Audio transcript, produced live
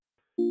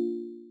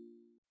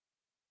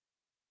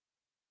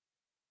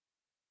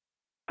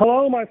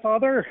Hello, my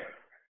father.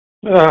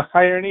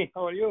 Hi, Ernie.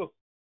 How are you?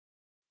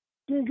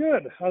 Doing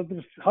good. How does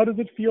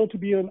it feel to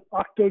be an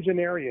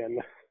octogenarian?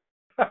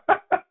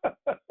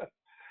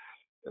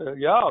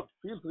 Yeah,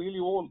 feels really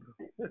old.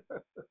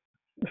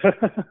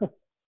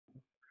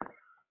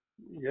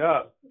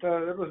 Yeah,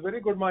 it was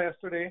very good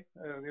yesterday.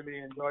 I really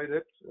enjoyed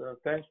it.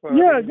 Thanks for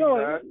Yeah, arranging no,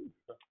 that.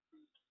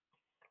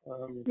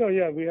 no,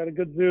 yeah, we had a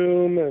good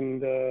Zoom,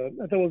 and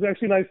I thought it was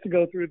actually nice to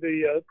go through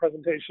the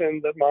presentation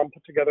that Mom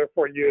put together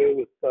for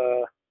you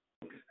with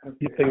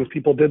these things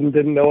people didn't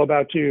know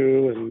about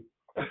you, and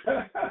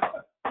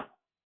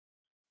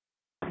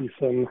see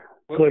some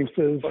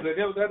glimpses. Was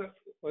any of that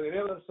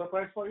a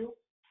surprise for you?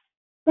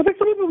 I think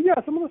some of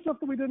the stuff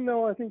that we didn't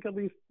know, I think at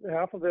least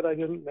half of it I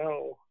didn't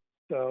know.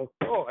 So.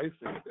 Oh, I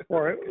see.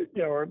 or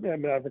I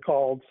mean, I've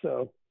recalled.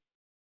 So.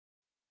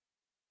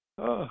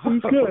 Oh,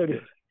 It's good.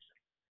 okay.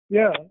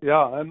 Yeah.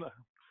 Yeah, and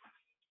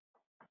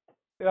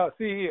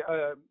see,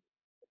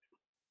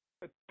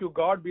 to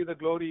God be the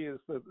glory is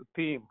the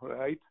theme,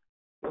 right?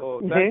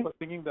 So thanks for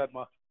singing that,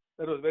 Ma.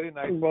 That was very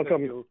nice.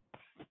 Welcome. That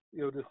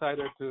you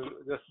decided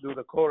to just do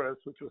the chorus,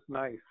 which was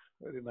nice,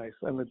 very nice,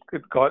 and it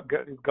got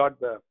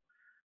the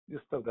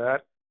gist of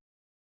that.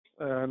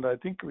 And I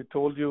think we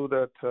told you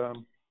that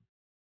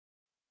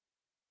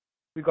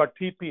we got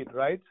TP'd,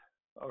 right?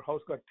 Our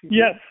house got TP'd.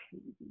 Yes.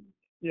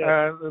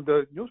 Yeah. And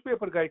the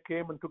newspaper guy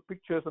came and took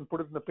pictures and put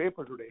it in the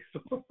paper today.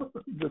 So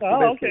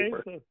okay.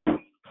 So.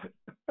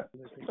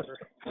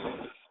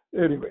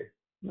 Anyway,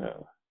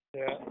 yeah.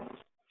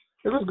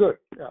 It was good.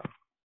 Yeah.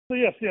 So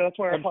yes, that's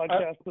why our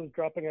podcast is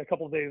dropping a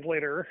couple of days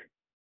later.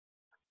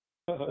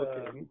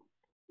 Okay.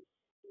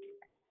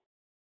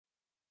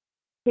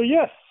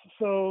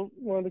 So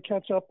wanted to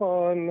catch up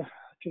on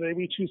Today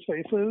We Choose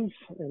Faces,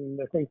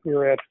 and I think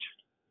we're at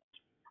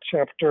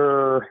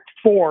chapter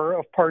 4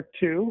 of part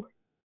 2.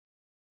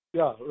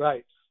 Yeah,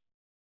 right.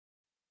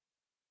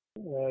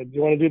 Do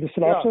you want to do the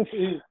synopsis?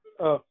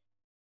 Yeah,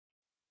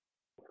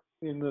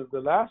 in the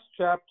last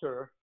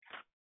chapter,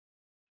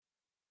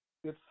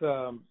 it's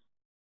the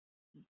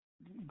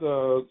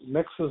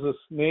Nexus's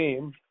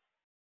name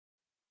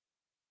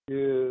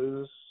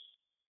is.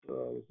 I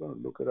was going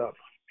to look it up.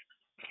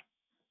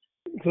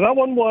 So that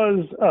one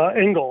was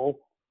Engel,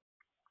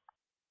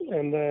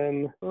 and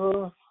then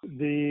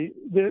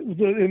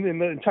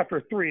in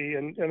chapter 3,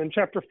 and then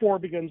chapter 4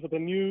 begins with a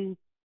new.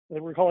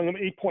 We're calling him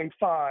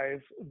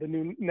 8.5. The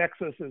new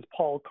Nexus is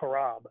Paul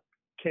Karab,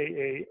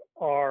 Karab.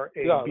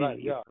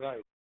 Yeah,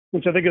 right.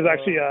 Which I think is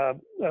actually a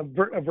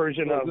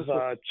version of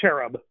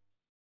Cherub.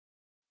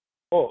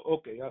 Oh,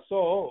 okay. Yeah.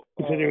 So.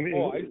 I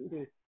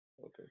see.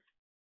 Okay.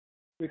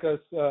 Because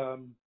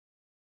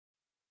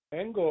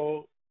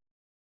Engel,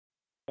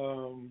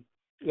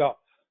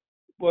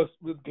 was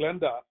with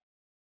Glenda,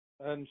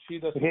 and she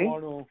doesn't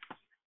want to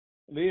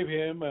leave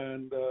him,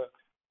 and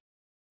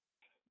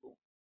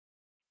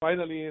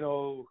finally,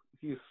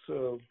 he's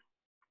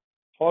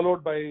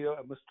followed by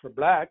Mr.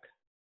 Black.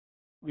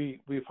 We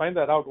find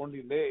that out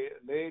only late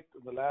in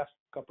the last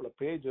couple of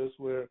pages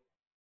where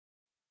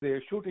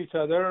they shoot each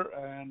other,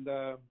 and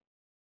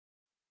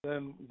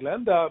then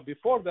Glenda,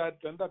 before that,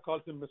 Glenda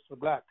calls him Mr.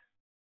 Black.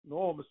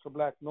 No, Mr.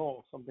 Black,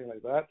 no, something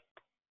like that.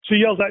 She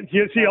yells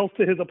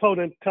to his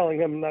opponent, telling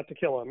him not to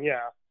kill him.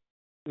 Yeah.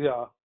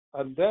 Yeah,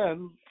 and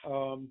then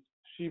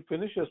she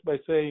finishes by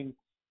saying,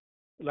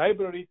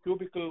 "Library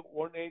cubicle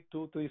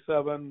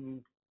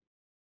 18237,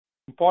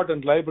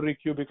 important library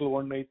cubicle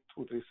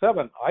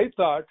 18237." I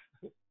thought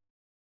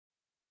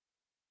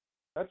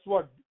that's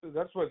what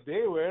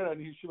they were,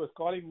 and she was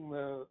calling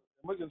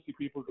emergency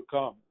people to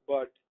come.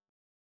 But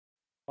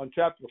on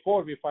chapter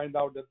 4, we find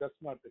out that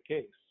that's not the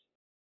case.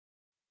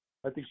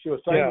 I think she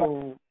was trying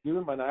to give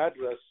him an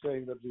address,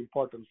 saying that it's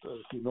important.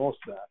 He knows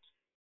that.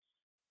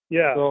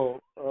 Yeah.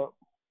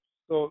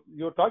 So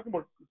you're talking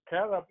about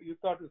Karab. You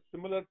thought it's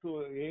similar to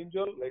an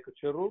angel, like a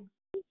cherub?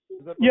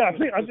 Yeah, I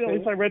think at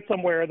least I read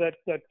somewhere that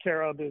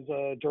Karab is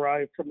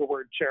derived from the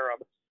word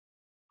cherub.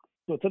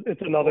 So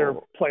it's another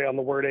play on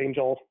the word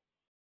angel.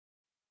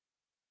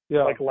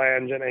 Yeah. Like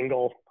Lange and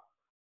Engel.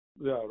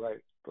 Yeah,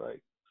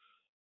 right.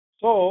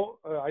 So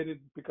I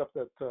didn't pick up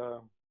that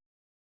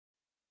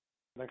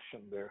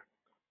connection there.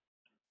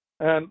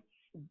 And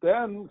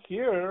then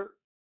here,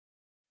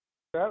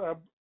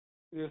 Karab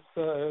is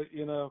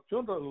in a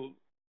funeral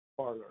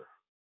parlor,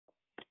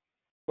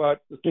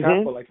 but the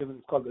chapel, I think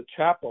it's called the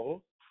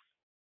chapel,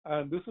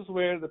 and this is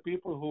where the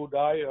people who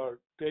die are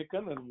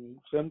taken and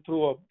sent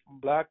through a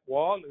black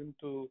wall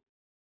into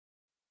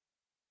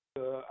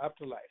the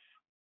afterlife.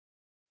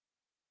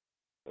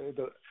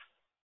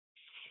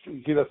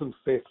 He doesn't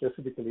say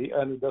specifically,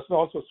 and it doesn't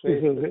also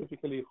say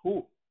specifically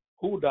who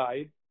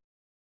died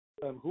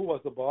and who was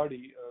the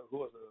body,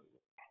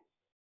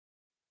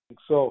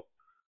 So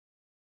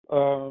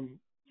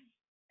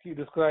he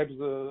describes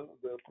the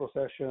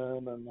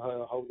procession and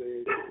how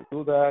they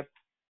do that.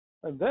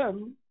 And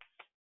then,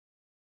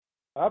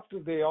 after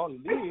they all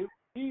leave,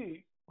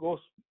 he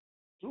goes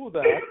through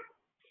that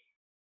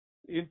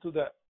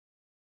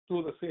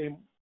through the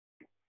same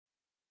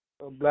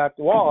black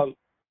wall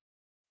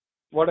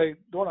what I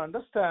don't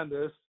understand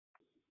is,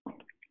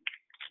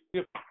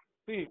 if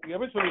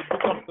eventually it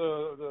becomes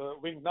the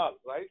wing null,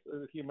 right?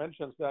 He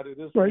mentions that it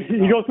is right.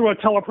 He goes through a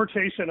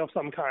teleportation of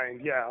some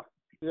kind. Yeah.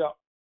 Yeah.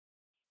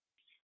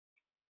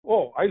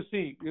 Oh, I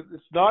see.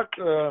 It's not.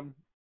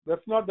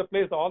 That's not the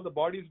place all the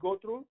bodies go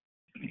through.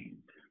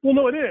 Well,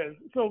 no, it is.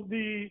 So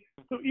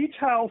each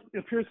house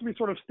appears to be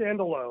sort of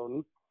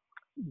standalone,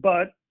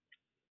 but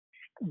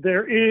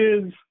there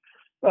is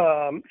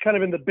kind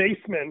of in the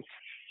basement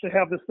they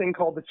have this thing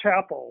called the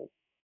chapel,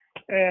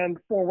 and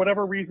for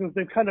whatever reasons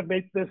they've kind of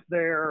made this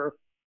their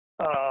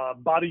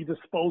body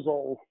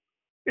disposal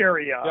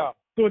area. Yeah.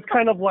 So it's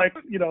kind of like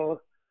That's a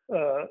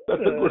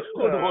good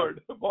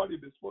word, body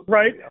disposal.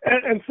 Right, Yeah.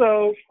 and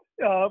so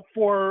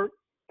for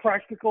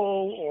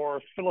practical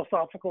or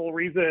philosophical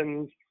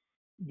reasons,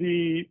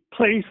 the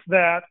place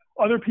that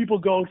other people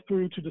go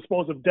through to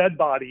dispose of dead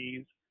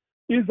bodies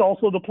is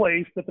also the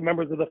place that the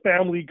members of the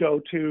family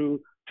go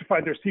to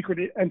find their secret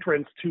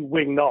entrance to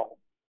Wing Null.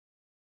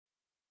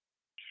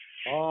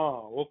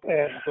 Oh,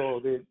 okay. And so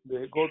they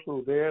go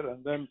through there,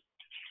 and then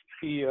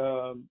he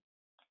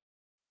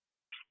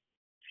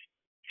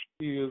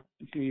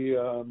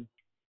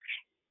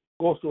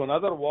goes to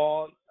another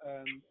wall,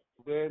 and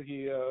there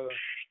he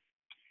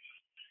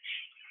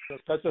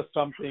touches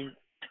something.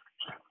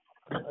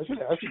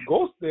 Actually, as he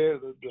goes there,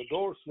 the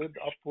door slid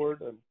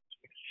upward,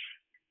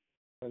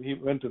 and he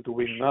went into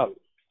Wing Null.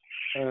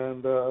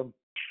 And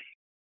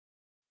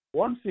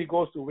once he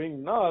goes to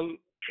Wing Null,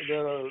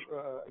 there are,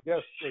 I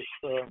guess,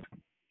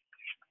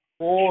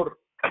 4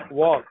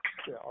 walls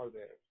are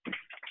there: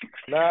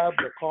 lab,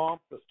 the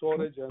comp, the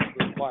storage, and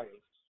the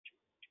files.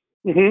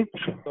 Mm-hmm.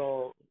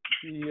 So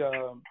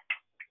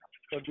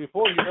but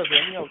before he does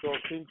any of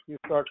those things, he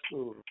starts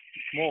to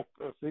smoke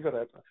a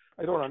cigarette.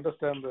 I don't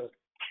understand the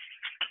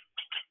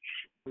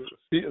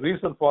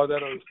reason for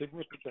that or the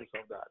significance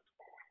of that.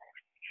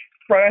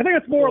 Right. I think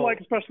it's more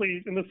like,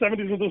 especially in the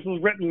 70s when this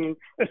was written,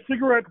 a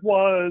cigarette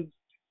was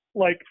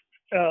like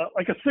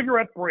a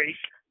cigarette break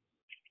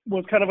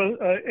was kind of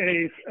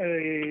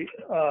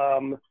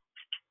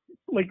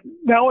like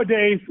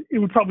nowadays it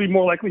would probably be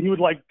more likely he would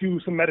like do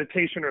some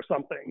meditation or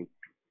something.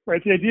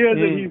 Right. The idea is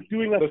that he's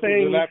doing a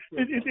thing.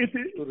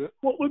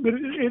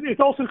 It's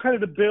also kind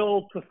of to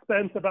build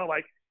suspense about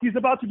like he's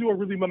about to do a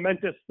really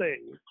momentous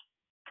thing,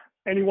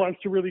 and he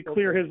wants to really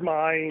clear his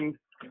mind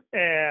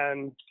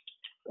and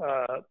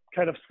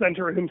kind of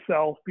center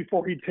himself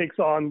before he takes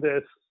on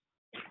this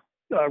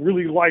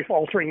really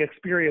life-altering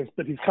experience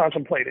that he's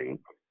contemplating.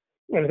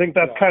 And I think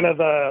that's kind of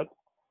the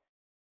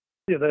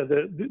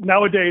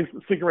nowadays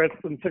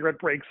cigarettes and cigarette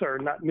breaks are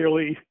not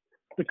nearly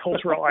the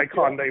cultural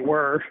icon they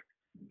were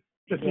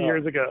 50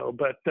 years ago,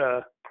 but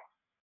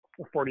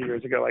 40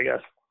 years ago, I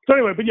guess. So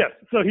anyway, but yes,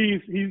 so he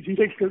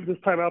takes this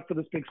time out for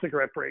this big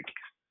cigarette break.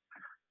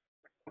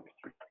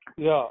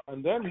 Yeah,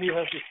 and then he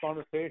has this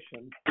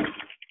conversation,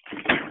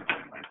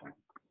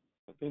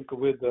 I think,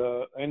 with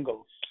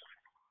Engels.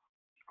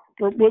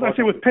 Well,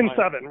 actually, with Pin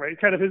 7, right?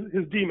 Kind of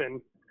his demon,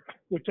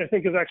 which I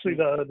think is actually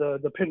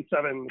the Pin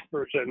 7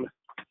 version.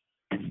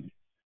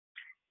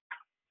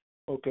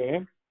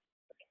 Okay.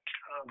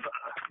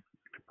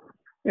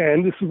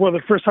 And this is one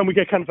of the first time we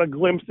get kind of a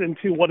glimpse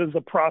into what is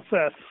the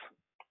process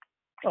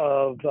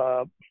of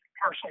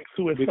partial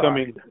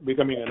suicide.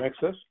 Becoming an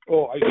excess?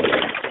 Oh, I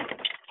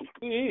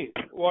see.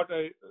 What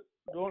I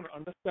don't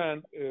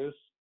understand is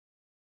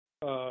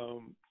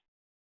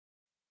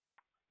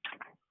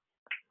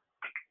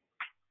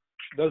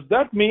does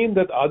that mean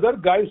that other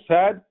guys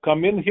had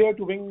come in here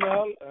to Wing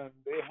Null and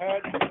they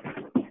had,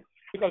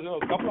 because a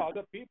couple of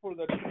other people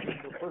that in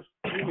the first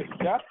previous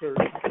chapters,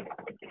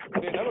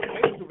 they never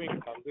made it to Wing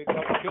Null. They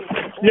got killed.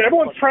 Yeah,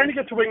 everyone's trying to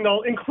get to Wing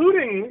Null,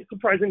 including,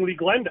 surprisingly,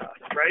 Glenda,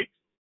 right?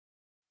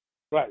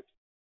 Right.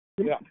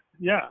 Yeah.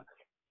 Yeah.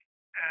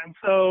 And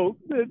so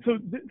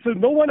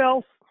no one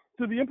else,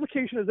 so the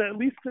implication is that at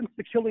least since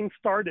the killing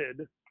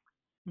started,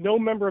 no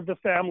member of the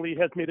family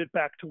has made it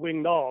back to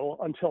Wing Null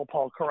until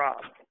Paul Kabar.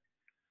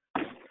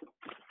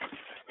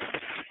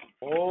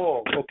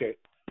 Oh, okay.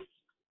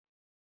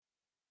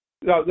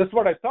 Yeah, that's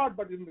what I thought,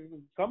 but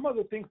in some of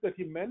the things that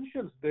he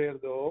mentions there,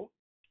 though,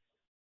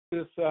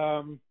 is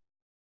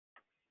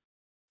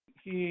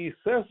he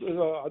says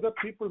other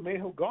people may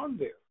have gone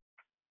there.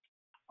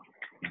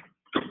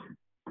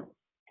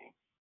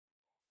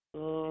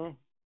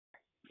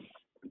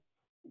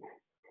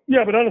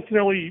 Yeah, but not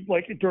necessarily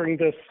like during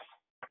this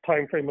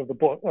time frame of the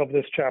book, of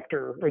this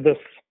chapter, or this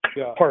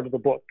part of the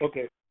book.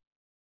 Okay.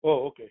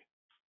 Oh, okay.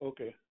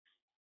 Okay.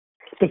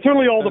 But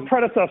certainly all the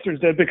predecessors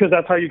did, because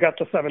that's how you got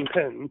the 7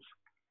 pins,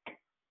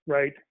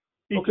 right?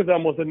 Each of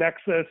them was a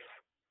nexus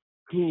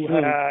who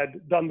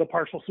had done the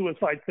partial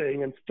suicide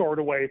thing and stored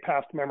away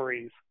past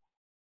memories.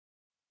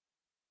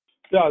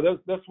 Yeah,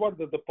 that's what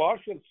the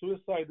partial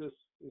suicide is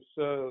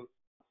the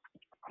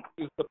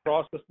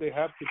process they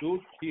have to do.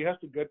 He has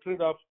to get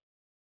rid of,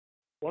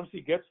 once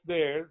he gets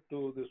there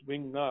to this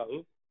Wing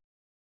Null,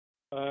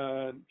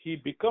 and he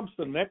becomes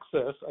the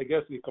nexus. I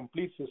guess he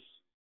completes his.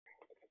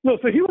 No,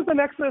 so he was the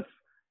nexus.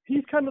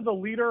 he's kind of the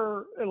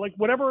leader, like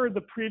whatever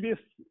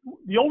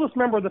the oldest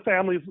member of the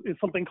family is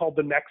something called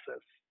the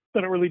nexus.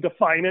 They don't really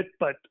define it,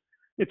 but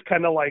it's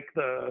kind of like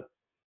the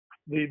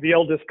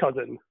eldest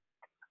cousin.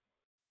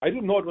 I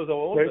didn't know it was the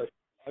oldest. Right?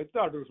 I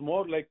thought it was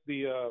more like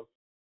the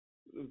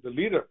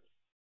leader.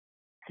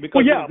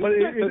 Because but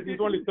he's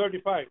only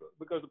 35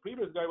 because the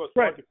previous guy was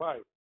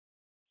 45.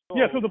 So,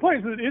 yeah, so the point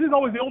is, it is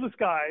always the oldest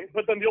guy,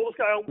 but then the oldest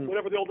guy,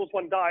 whenever the oldest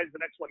one dies, the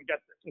next one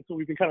gets it. And so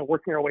we've been kind of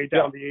working our way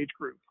down the age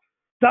group.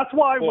 That's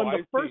why when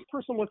the first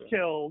person was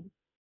killed,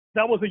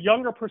 that was a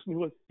younger person who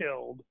was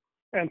killed.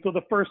 And so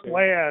the first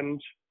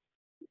land,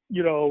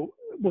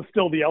 was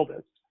still the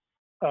eldest.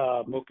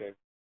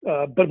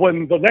 But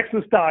when the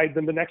nexus died,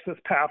 then the nexus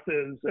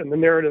passes and the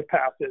narrative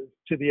passes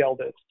to the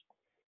eldest.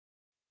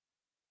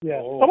 Yeah.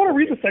 I want to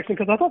read this section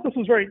because I thought this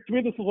was to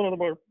me, this is one of the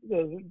more,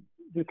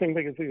 the thing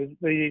is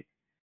the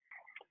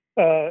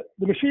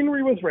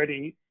machinery was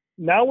ready.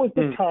 Now was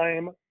the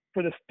time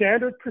for the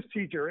standard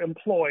procedure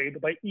employed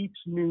by each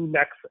new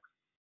nexus.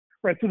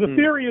 Right. So the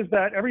theory is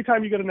that every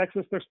time you get a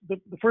nexus,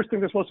 the first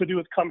thing they're supposed to do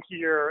is come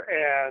here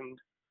and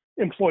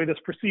employ this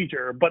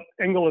procedure. But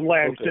Engel and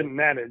Lange didn't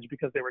manage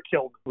because they were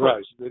killed.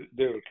 Right.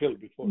 They were killed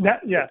before.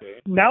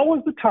 Now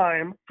was the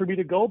time for me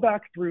to go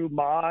back through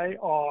my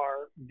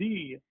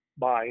RD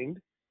mind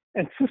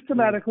and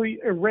systematically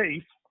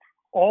erase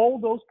all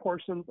those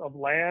portions of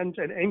Lange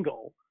and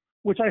Engel,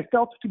 which I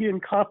felt to be in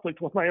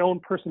conflict with my own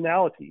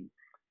personality,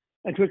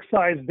 and to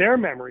excise their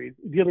memories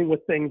dealing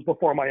with things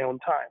before my own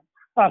time.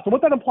 So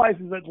what that implies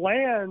is that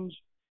Lange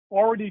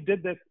already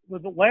did this.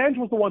 Lange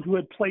was the one who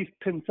had placed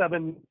pin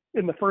 7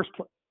 in the first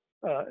place,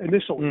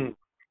 initially,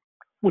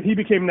 when he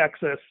became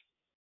Nexus.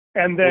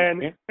 And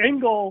then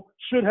Engel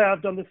should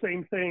have done the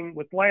same thing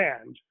with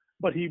Lange,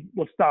 but he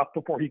was stopped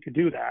before he could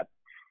do that.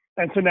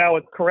 And so now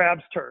it's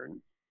Karab's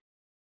turn.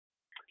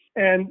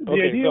 And the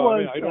idea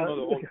was... I don't know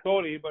the whole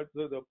story, but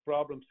the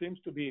problem seems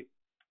to be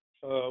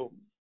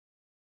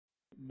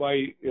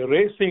by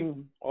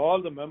erasing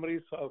all the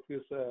memories of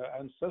his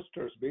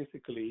ancestors,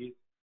 basically,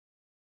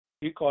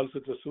 he calls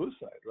it a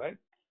suicide, right?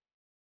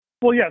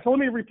 Well, yeah, so let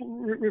me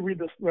read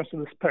this rest of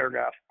this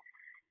paragraph.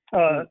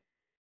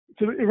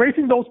 So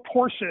erasing those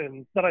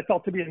portions that I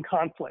felt to be in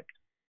conflict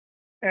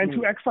and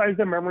to excise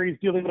the memories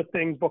dealing with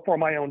things before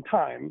my own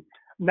time.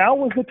 Now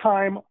was the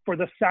time for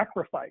the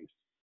sacrifice,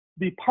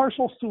 the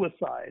partial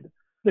suicide,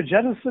 the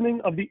jettisoning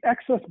of the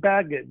excess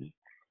baggage,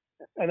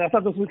 and I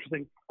thought this was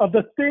interesting, of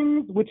the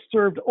things which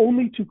served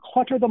only to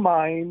clutter the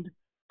mind,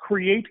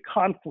 create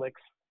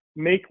conflicts,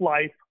 make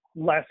life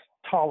less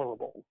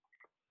tolerable.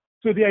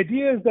 So the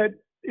idea is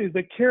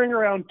that carrying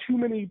around too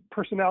many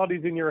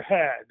personalities in your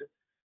head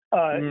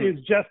is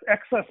just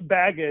excess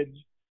baggage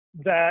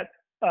that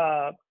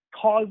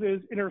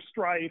causes inner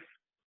strife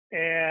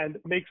and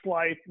makes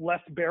life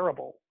less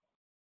bearable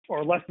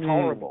or less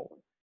tolerable.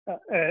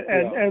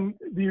 And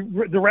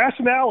the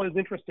rationale is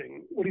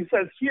interesting. What he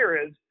says here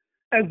is,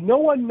 as no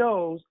one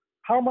knows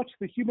how much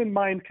the human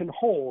mind can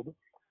hold,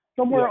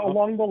 somewhere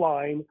along the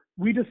line,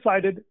 we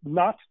decided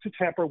not to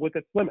tamper with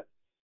its limits.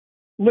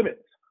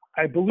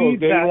 I believe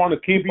so they that want to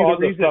keep all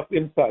the stuff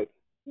inside.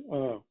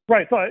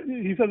 Right. So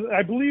he says,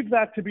 I believe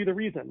that to be the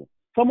reason.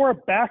 Somewhere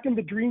back in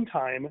the dream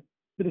time,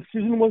 the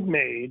decision was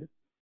made.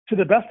 To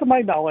the best of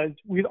my knowledge,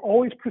 we had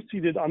always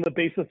proceeded on the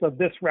basis of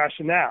this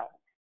rationale.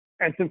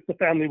 And since the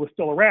family was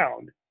still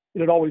around,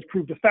 it had always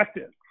proved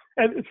effective.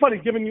 And it's funny,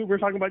 given we're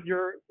talking about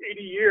your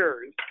 80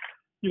 years,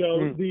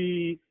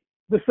 the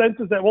sense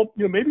is that,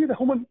 maybe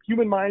the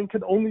human mind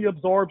can only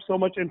absorb so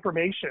much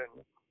information.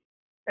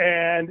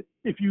 And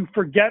if you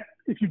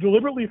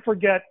deliberately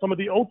forget some of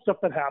the old stuff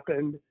that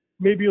happened,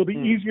 maybe it'll be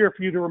easier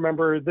for you to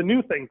remember the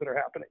new things that are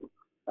happening.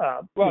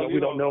 We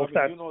don't know if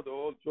that's... the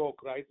old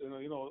joke, right?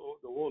 The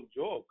old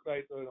joke,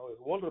 right?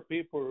 Older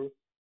people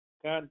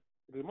can't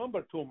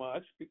remember too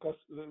much because,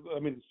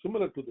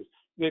 similar to this,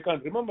 they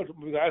can't remember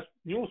as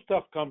new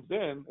stuff comes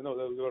in. They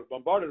were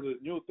bombarded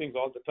with new things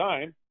all the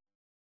time,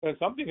 and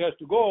something has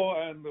to go,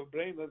 and the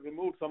brain has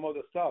removed some of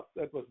the stuff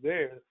that was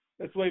there.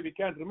 That's why we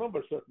can't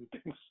remember certain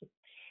things.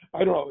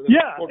 I don't know.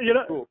 Yeah,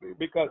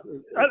 because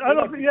I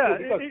don't. Yeah.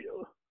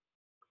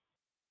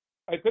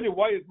 I tell you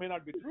why it may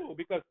not be true.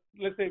 Because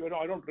let's say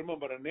I don't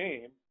remember a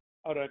name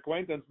or an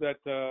acquaintance that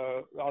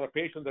or a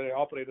patient that I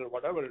operated or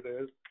whatever it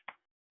is.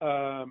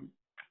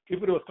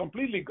 If it was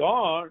completely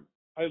gone,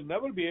 I'll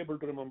never be able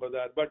to remember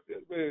that. But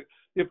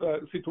if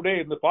today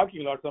in the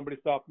parking lot somebody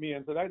stopped me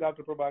and said, "Hi,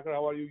 Dr. Prabhakar,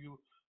 how are you?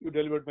 You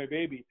delivered my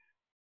baby."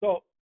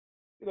 So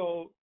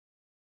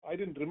I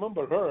didn't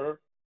remember her,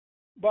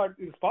 but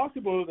it's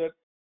possible that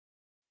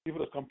if it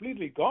was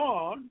completely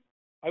gone,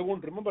 I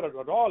won't remember it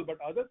at all.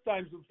 But other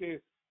times, if they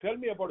tell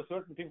me about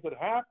certain things that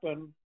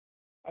happened,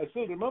 I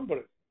still remember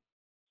it.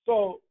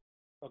 So,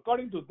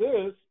 according to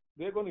this,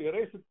 they're going to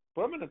erase it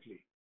permanently.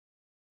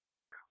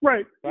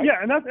 Right.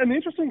 Yeah, and the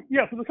interesting.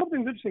 Yeah. So there's something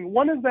interesting.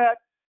 One is that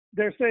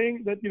they're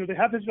saying that they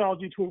have the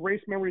technology to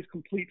erase memories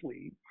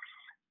completely.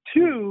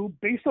 Two,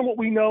 based on what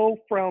we know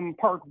from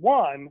part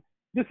one,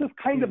 this is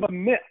kind of a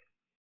myth.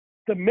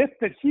 The myth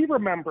that he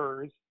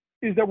remembers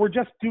is that we're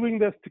just doing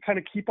this to kind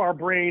of keep our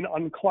brain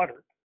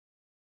uncluttered.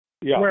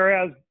 Yeah.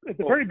 Whereas at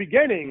the very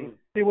beginning,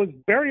 it was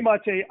very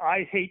much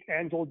I hate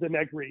Angelo de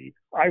Negri.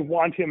 I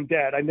want him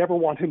dead. I never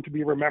want him to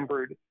be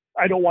remembered.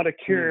 I don't want to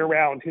carry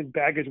around his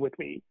baggage with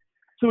me.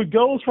 So it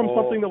goes from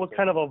something that was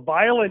kind of a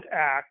violent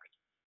act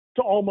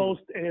to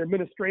almost an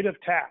administrative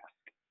task.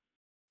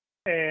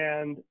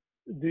 And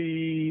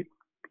the,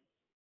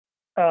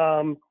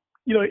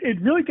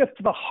 it really gets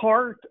to the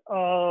heart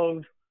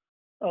of,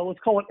 let's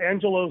call it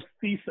Angelo's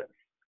thesis,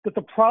 that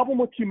the problem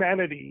with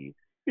humanity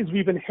is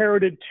we've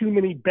inherited too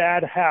many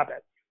bad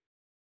habits.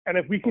 And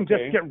if we can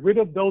just get rid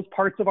of those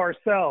parts of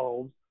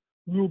ourselves,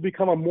 we will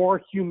become a more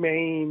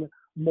humane,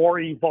 more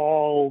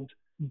evolved,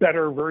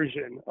 better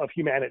version of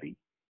humanity.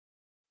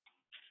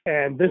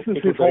 And this is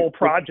his whole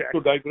project.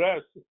 To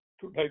digress,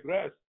 it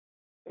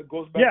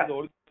goes back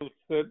to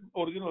the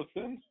original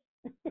sins.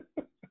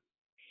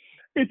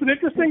 It's an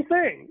interesting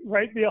thing,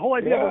 right? The whole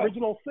idea of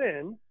original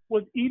sin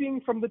was eating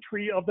from the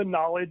tree of the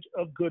knowledge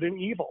of good and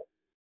evil,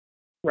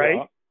 right?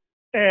 Yeah.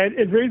 And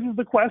it raises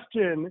the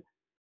question,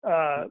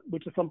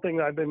 which is something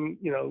I've been,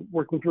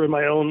 working through in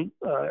my own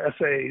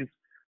essays,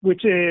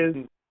 which is,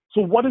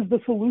 so what is the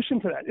solution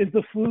to that? Is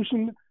the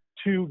solution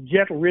to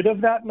get rid of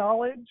that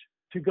knowledge,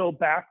 to go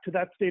back to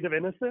that state of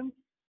innocence?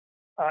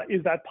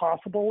 Is that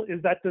possible?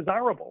 Is that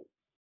desirable?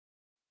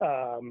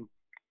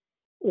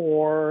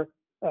 What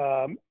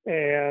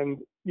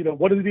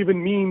does it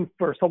even mean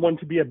for someone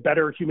to be a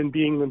better human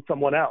being than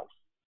someone else?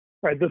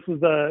 Right. This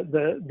is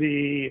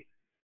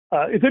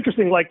it's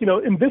interesting.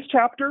 In this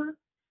chapter,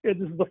 this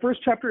is the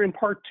first chapter in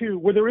part 2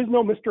 where there is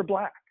no Mr.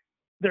 Black.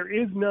 There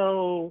is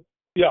no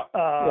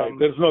right.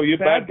 There's no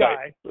bad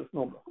guy.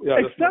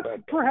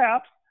 Except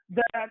perhaps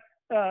that.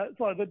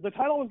 So the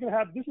title was going to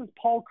have, this is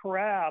Paul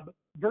Karab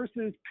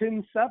versus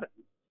Pin 7,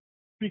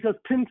 because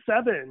Pin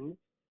 7,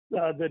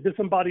 the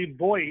disembodied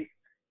voice,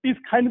 is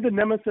kind of the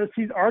nemesis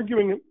he's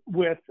arguing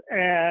with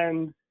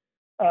and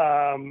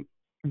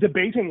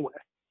debating with.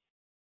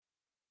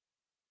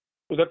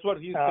 So that's what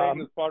he's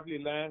saying is partly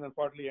Lang and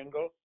partly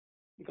Engel?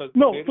 So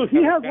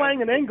he has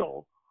Lang and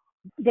Engel,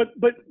 but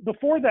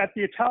before that,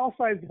 the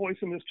italicized voice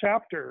in this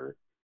chapter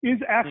is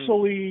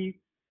actually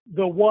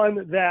the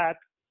one that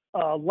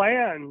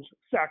Lange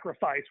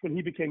sacrificed when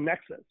he became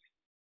Nexus.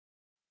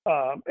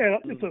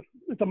 And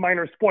it's a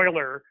minor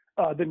spoiler.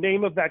 The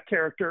name of that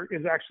character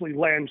is actually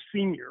Lange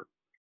Sr.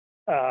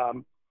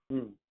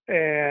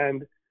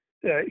 And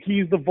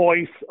he's the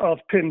voice of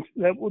Pin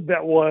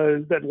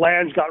that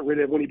Lange got rid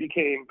of when he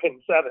became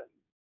Pin 7.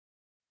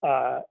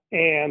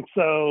 And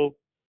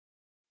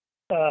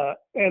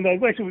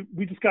then actually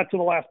we just got to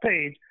the last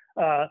page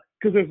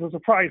because there's a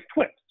surprise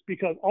twist,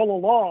 because all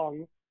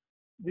along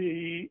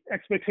the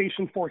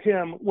expectation for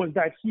him was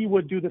that he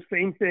would do the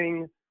same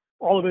thing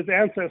all of his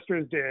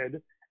ancestors did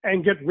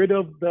and get rid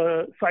of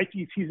the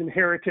psyches he's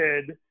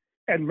inherited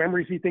and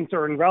memories he thinks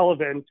are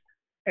irrelevant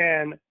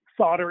and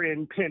solder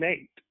in Pin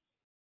 8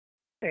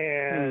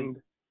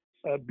 and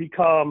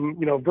become,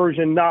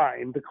 version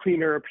 9, the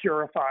cleaner,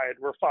 purified,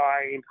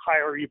 refined,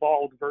 higher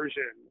evolved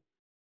version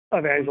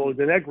of Angelo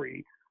de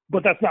Negri.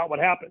 But that's not what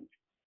happens.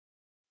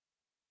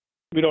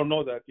 We don't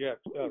know that yet,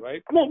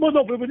 right? No, but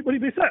he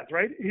says,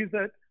 right?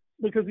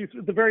 Because he's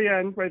at the very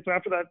end, right? So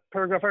after that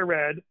paragraph I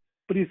read,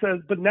 but he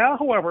says, but now,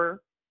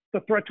 however, the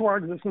threat to our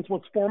existence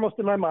was foremost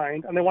in my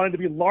mind, and I wanted to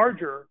be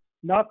larger,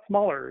 not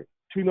smaller,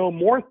 to know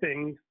more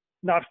things,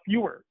 not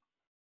fewer.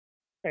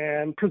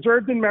 And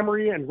preserved in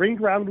memory and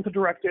ringed round with a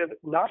directive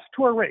not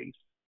to erase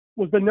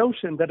was the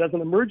notion that as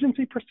an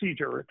emergency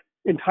procedure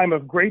in time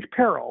of great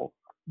peril,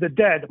 the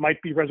dead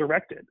might be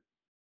resurrected.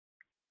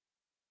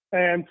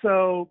 And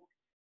so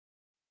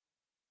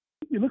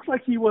it looks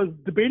like he was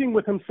debating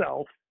with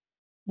himself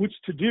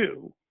which to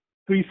do.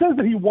 So he says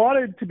that he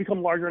wanted to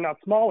become larger,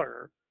 not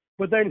smaller,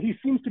 but then he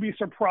seems to be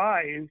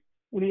surprised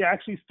when he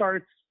actually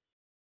starts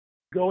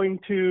going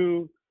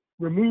to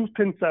remove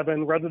Pin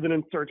 7 rather than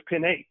insert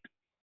Pin 8.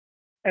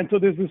 And so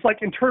there's this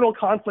internal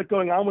conflict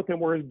going on with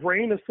him where his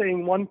brain is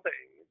saying one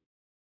thing,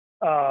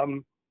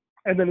 and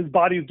then his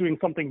body is doing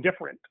something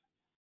different.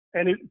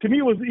 And to me,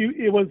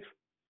 it was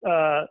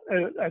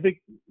I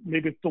think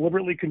maybe it's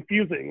deliberately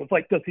confusing.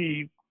 It's does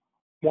he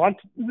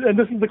want, and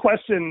this is the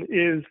question,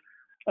 is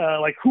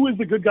who is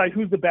the good guy,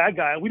 who's the bad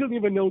guy? We don't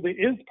even know the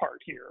is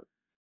part here,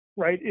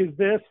 right? Is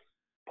this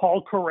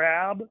Paul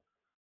Karab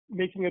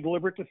making a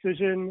deliberate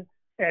decision,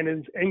 and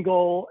is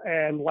Engel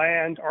and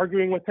Land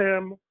arguing with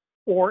him?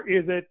 Or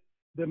is it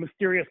the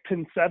mysterious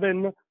Pin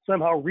 7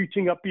 somehow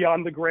reaching up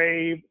beyond the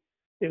grave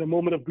in a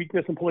moment of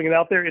weakness and pulling it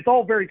out there? It's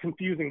all very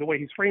confusing the way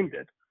he's framed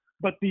it.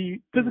 But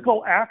the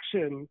physical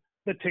action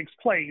that takes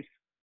place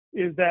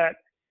is that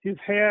his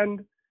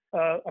hand,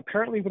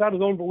 apparently without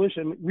his own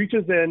volition,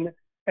 reaches in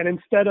and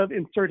instead of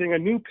inserting a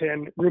new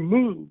pin,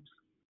 removes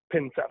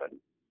Pin 7.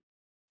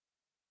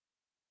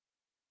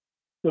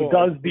 So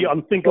does the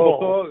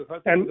unthinkable.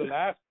 So and the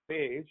last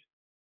page,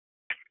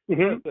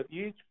 that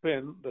each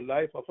pin, the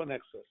life of a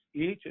nexus,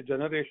 each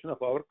generation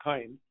of our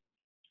kind,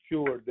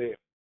 steward there.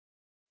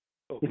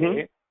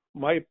 Okay,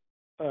 my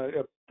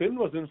a pin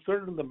was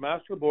inserted in the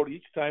master board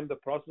each time the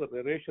process of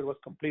erasure was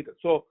completed.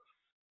 So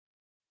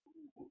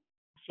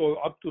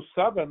up to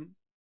 7,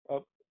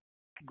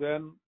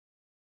 then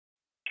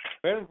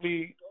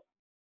apparently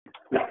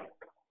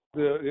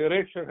the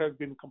erasure has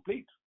been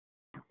complete.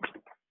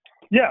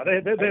 Yeah,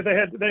 they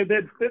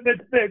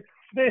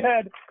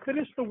had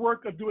finished the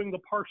work of doing the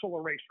partial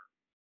erasure,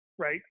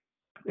 right?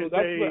 So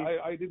that's why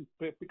I didn't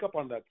pick up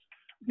on that.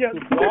 Yeah, to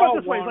think about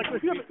it this way. want Like,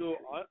 if you to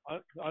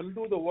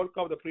undo the work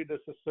of the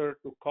predecessor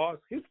to cause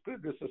his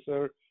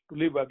predecessor to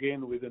live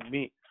again within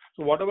me.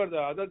 So whatever the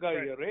other guy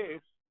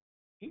erased,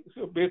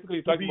 so basically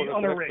he's talking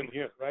about a correction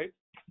here, right?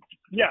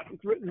 Yeah,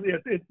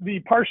 it's the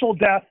partial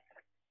death.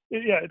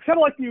 It's kind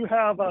of like you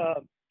have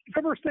if you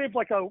ever saved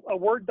like a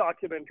Word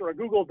document or a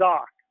Google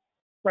Doc,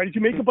 right? You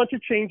make a bunch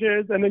of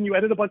changes and then you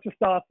edit a bunch of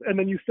stuff and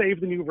then you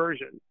save the new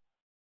version.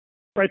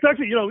 Right.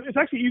 It's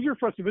actually easier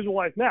for us to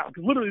visualize now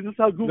because literally this is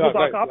how Google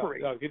Doc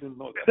operates. Yeah, he didn't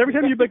know that. Every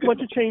time you make a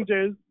bunch of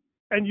changes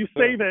and you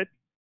save it,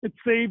 it's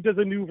saved as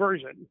a new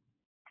version.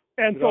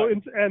 And so,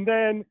 and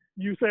then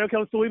you say, okay,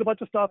 let's delete a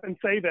bunch of stuff and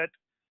save it.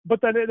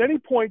 But then at any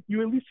point,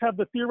 you at least have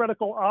the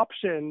theoretical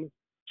option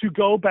to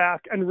go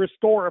back and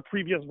restore a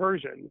previous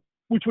version,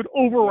 which would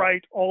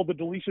overwrite all the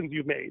deletions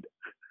you've made.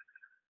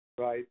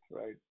 Right.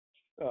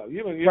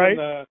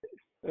 Even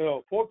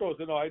photos.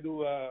 I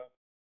do.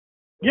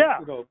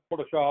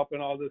 Photoshop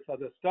and all this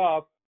other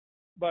stuff.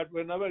 But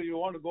whenever you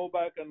want to go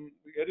back and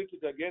edit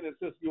it again, it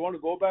says you want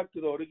to go back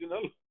to the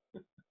original,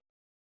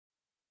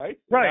 right?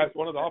 Right. That's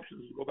one of the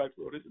options to go back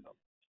to the original.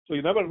 So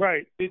you never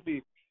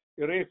completely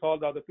erase all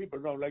the other people.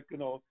 No,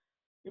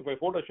 if I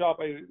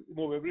Photoshop, I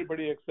remove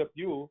everybody except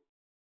you.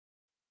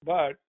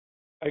 But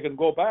I can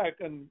go back,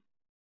 and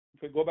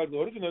if I go back to the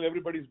original,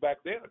 everybody's back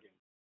there again.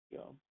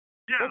 Yeah.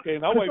 Okay.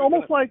 Now we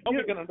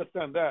can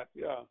understand that.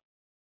 Yeah.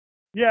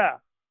 Yeah.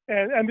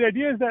 And the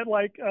idea is that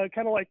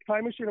kind of like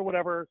Time Machine or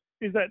whatever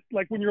is that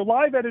like when you're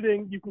live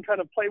editing, you can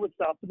kind of play with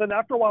stuff, but then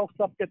after a while,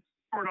 stuff gets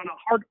stored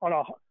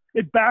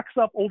it backs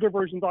up older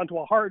versions onto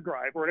a hard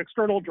drive or an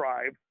external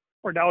drive,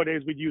 or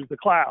nowadays we'd use the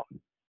cloud,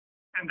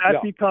 and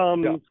that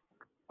becomes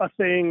a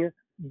thing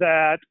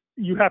that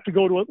you have to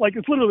go to. It's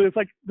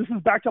like this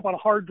is backed up on a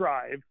hard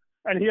drive,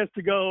 and he has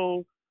to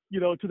go,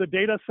 to the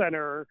data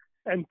center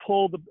and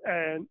pull the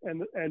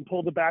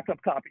backup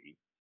copy,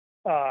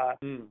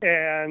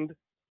 and.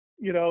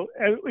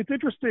 And it's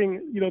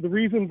interesting, the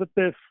reason that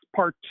this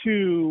part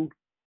 2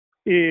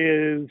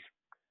 is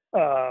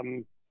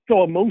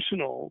so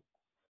emotional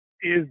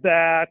is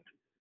that,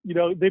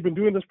 they've been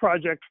doing this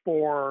project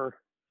for,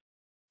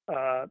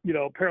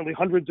 apparently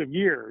hundreds of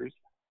years.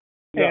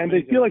 And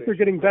they feel like they're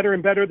getting better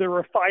and better. They're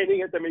refining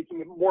it. They're making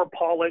it more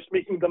polished,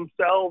 making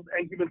themselves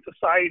and human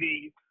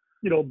society,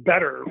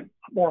 better,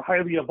 more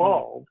highly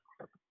evolved.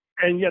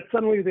 And yet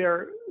suddenly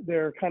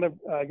they're kind of,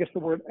 I guess the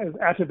word is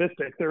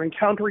atavistic. They're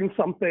encountering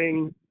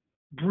something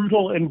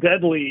brutal and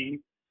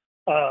deadly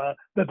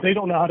that they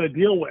don't know how to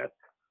deal with.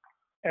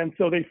 And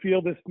so they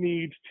feel this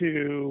need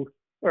to,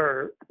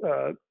 there's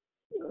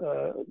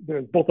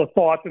both a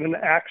thought and an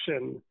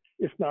action,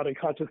 if not a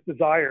conscious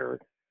desire,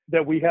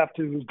 that we have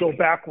to go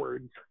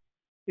backwards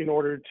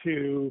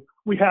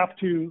we have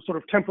to sort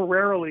of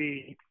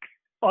temporarily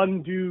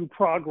undo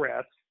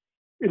progress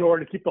in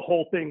order to keep the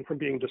whole thing from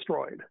being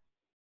destroyed.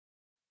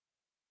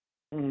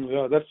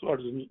 Yeah, that's what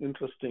is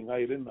interesting.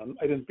 I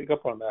didn't pick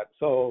up on that.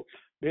 So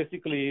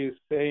basically, he's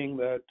saying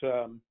that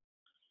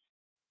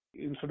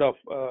instead of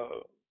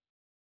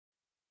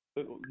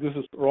this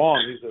is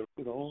wrong.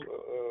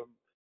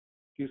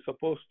 He's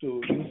supposed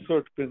to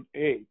insert pin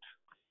 8,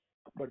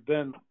 but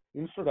then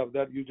instead of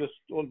that, you just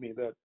told me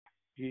that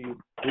he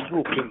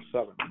withdrew pin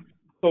 7.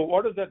 So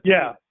what does that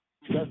mean?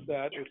 Does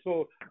that?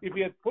 So if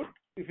he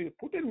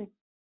put in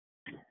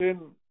pin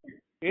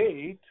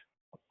 8,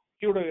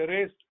 he would have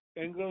erased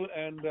Engel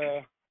and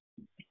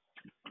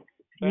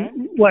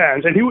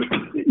Lange, and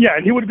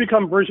he would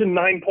become version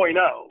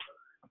 9.0,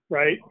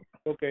 right?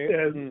 Okay.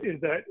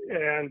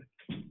 And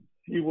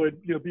he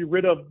would be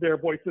rid of their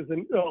voices,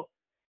 and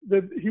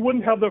he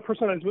wouldn't have the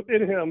personalities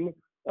within him.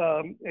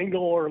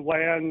 Engel or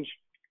Lange,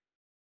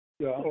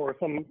 or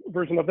some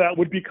version of that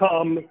would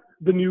become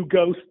the new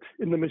ghost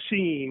in the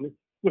machine,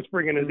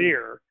 whispering in his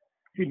ear.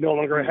 He'd no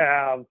longer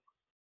have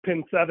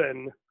pin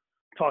 7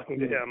 talking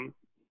to him,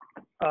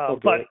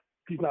 but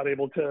he's not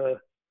able to.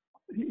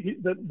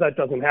 That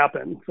doesn't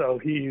happen. So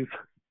he's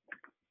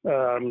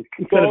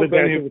instead of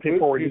advancing the tape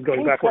forward, he's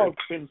going backwards.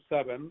 Pin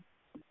 7,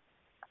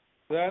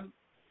 then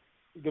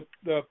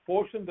the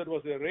portion that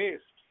was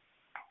erased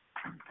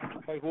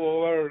by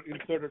whoever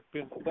inserted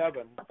pin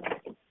 7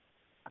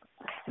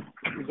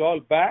 is all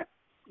back.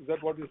 Is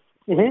that what is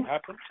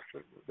happened?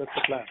 That's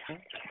the plan. Huh?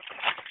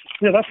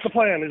 Yeah, that's the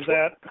plan. Is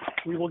that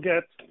we will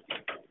get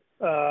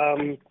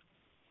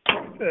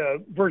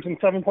version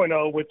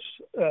 7.0, which,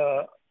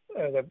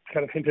 as I've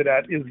kind of hinted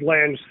at, is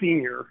Lange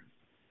Senior,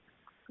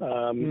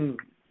 and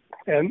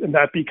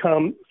that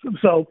becomes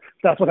so.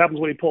 That's what happens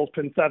when he pulls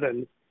pin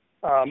 7,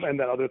 and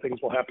then other things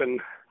will happen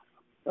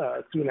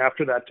soon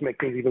after that to make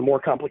things even more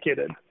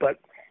complicated. But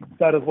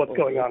that is what's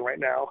going on right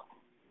now.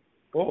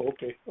 Oh,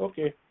 okay.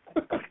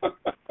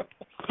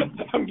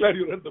 I'm glad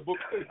you read the book.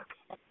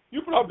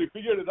 You probably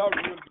figured it out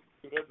even if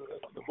you read the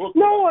rest of the book.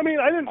 No, I mean,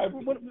 I didn't. I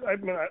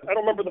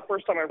don't remember the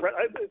first time I read.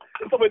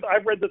 In some ways,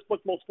 I've read this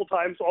book multiple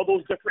times. So all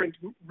those different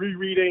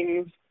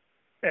rereadings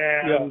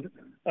and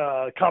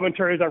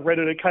commentaries I've read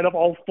it kind of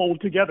all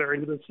fold together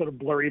into this sort of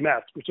blurry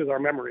mess, which is our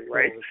memory,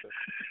 right?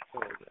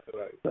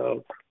 Right.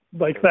 So,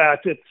 like that,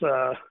 it's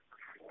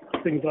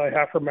things that I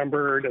have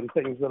remembered and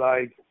things that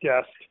I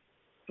guessed.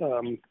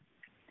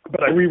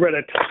 But I reread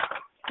it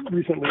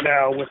recently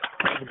now with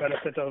the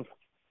benefit of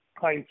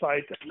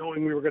hindsight,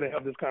 knowing we were going to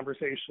have this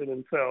conversation.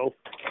 And so,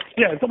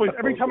 in some ways,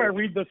 every time I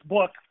read this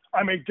book,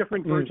 I'm a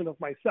different version of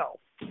myself,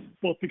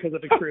 both because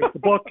I've experienced the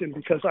book and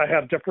because I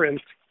have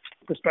different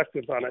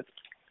perspectives on it.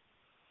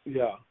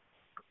 Yeah.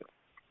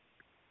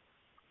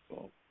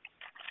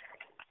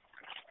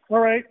 All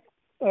right.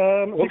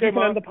 I think we can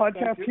end the Mark,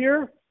 podcast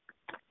here.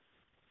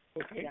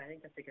 Okay. Yeah, I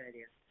think that's a good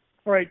idea.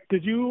 All right.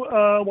 Did you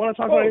want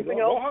to talk about anything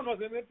else? Rohan was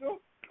in it too?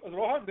 Was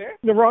Rohan there?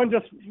 No, Rohan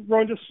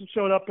just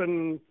showed up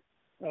and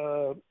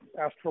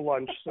asked for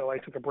lunch, so I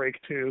took a break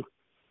to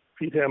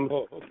feed him.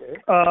 Oh, okay.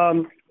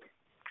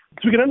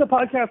 So we can end the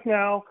podcast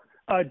now.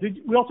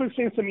 We also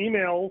exchanged some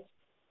emails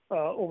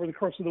over the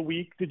course of the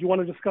week. Did you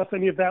want to discuss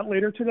any of that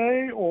later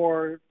today,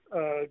 or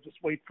just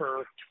wait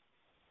for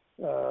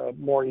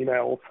more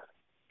emails?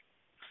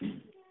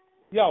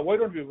 Yeah, why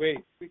don't we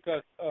wait?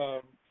 Because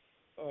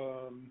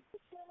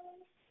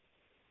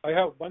I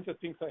have a bunch of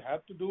things I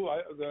have to do.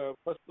 The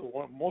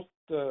most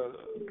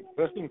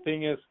pressing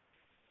thing is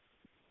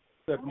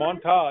that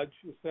montage.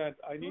 You said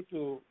I need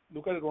to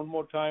look at it one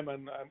more time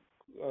and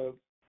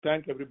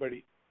thank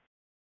everybody.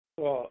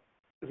 So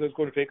this is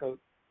going to take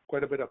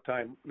quite a bit of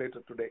time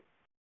later today.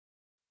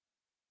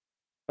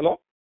 Hello?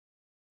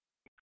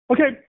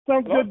 Okay,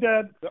 sounds Hello? good,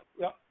 Dad.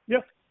 Yeah.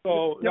 Yes.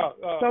 So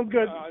sounds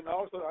good. And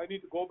also I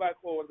need to go back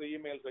over the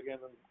emails again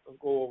and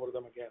go over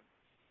them again.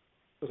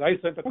 Because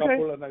I sent a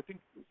couple, and I think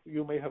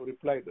you may have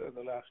replied in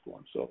the last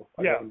one, so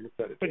I haven't looked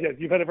at it. But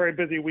you've had a very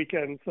busy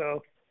weekend,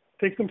 so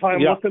take some time,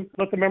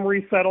 let the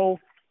memory settle,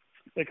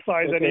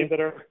 excise any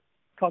that are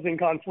causing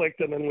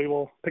conflict, and then we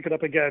will pick it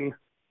up again.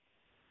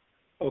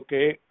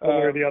 Okay. One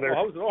way or the other.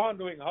 How's Rohan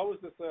doing? How is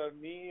this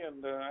knee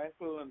and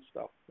ankle and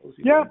stuff?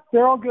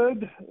 They're all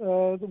good.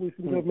 We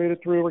seem to have made it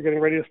through. We're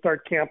getting ready to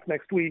start camp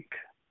next week,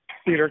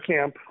 theater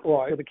camp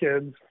for the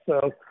kids.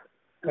 So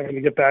I'm going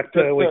to get back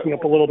to waking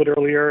up a little bit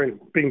earlier and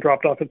being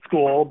dropped off at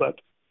school.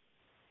 But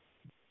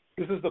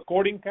this is the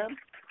coding camp?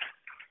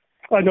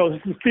 No,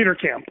 this is theater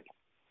camp.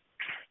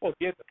 Oh,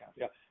 theater camp.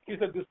 Yeah. He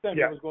said this time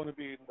he was going to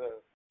be in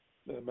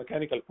the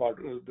mechanical part,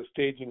 the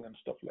staging and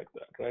stuff like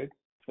that, right?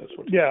 That's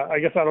what I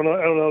guess I don't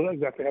know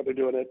exactly how they're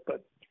doing it,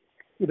 but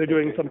they're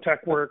doing some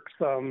tech work,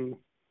 some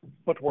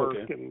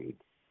footwork, and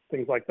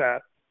things like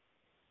that.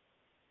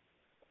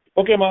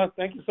 Okay, Ma.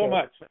 Thank you so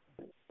much.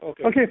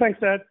 Okay,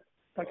 thanks, Dad.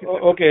 Talk to you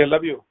soon. Okay,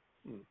 love you.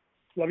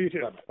 Love you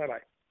too. Bye-bye.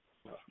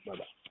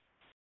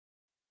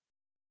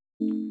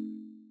 Bye-bye.